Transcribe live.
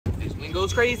Thing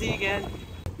goes crazy again.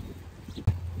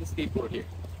 This skateboard here.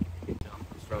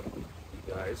 It's from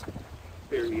you guys.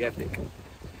 Very epic.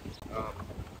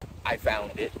 I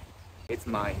found it. It's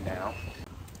mine now.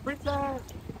 Princess!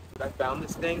 I found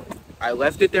this thing. I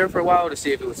left it there for a while to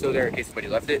see if it was still there in case somebody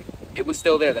left it. It was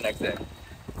still there the next day.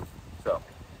 So.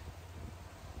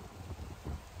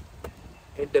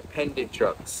 Independent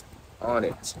trucks on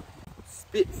it.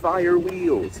 Spitfire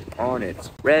wheels on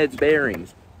it. Reds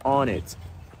bearings on it.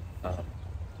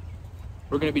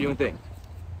 We're going to be doing things.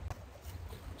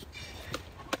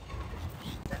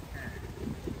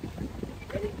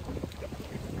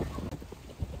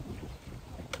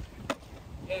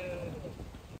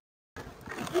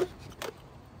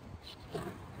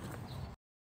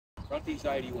 Front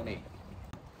side 180.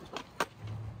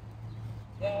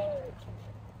 Yay!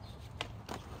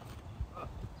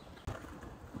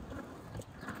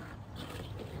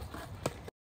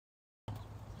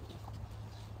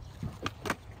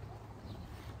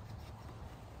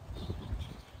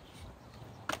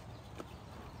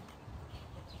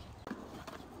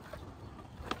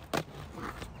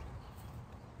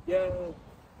 Yay!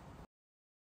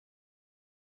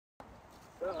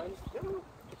 Son, go!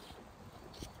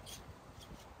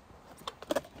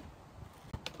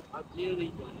 I'm nearly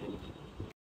done it.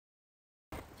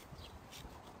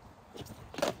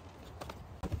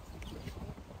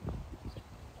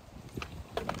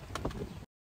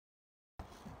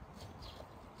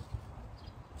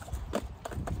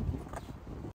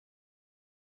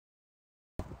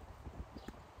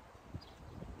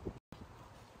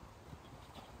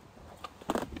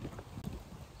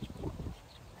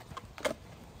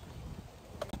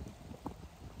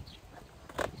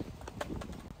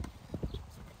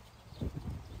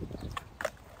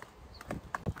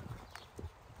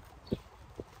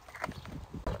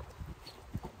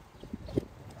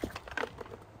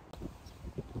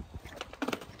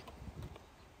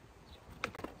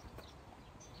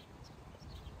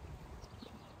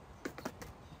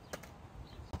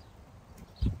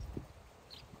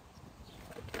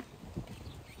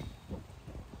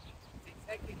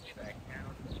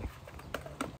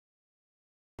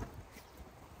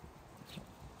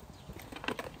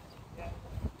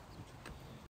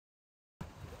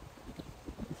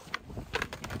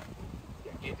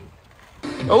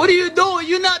 What are you doing?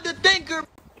 You're not the thinker.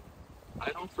 I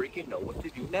don't freaking know what to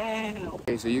do now.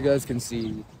 Okay, so you guys can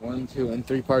see 1, 2, and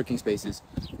 3 parking spaces.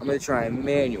 I'm gonna try and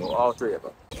manual all 3 of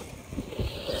them.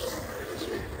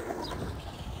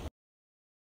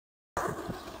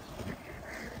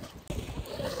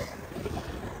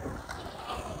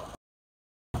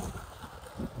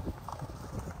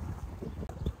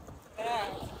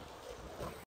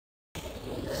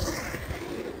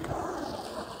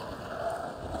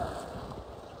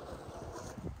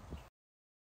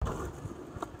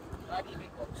 Not even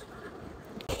close.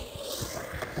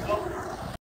 Oh.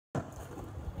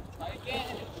 Try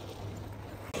again.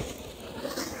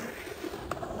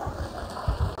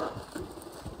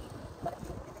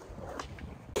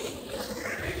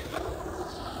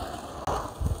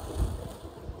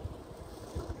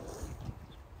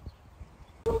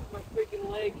 Broke my freaking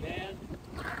leg, man.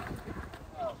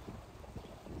 Oh.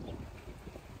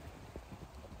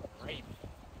 Rain.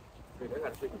 Dude, I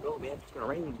gotta freaking go, man. It's gonna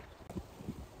rain.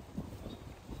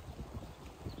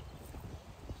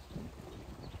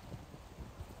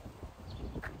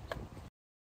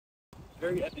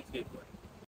 Very epic skateboard.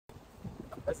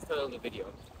 That's the title of the video.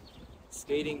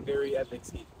 Skating very epic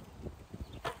skateboard.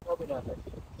 Probably not that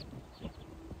good.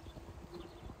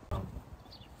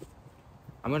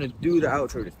 I'm gonna do the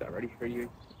outro to start. Ready for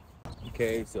you?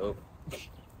 Okay, so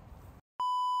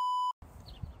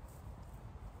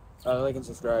like and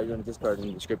subscribe. You're gonna discard in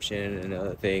the description and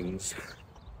other things.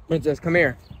 Princess, come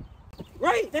here.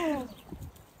 Right now.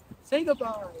 Say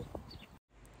goodbye.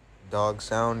 Dog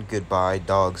sound, goodbye,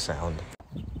 dog sound.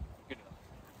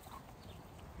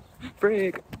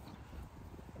 Frig. It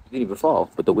didn't even fall,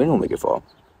 but the wind will make it fall.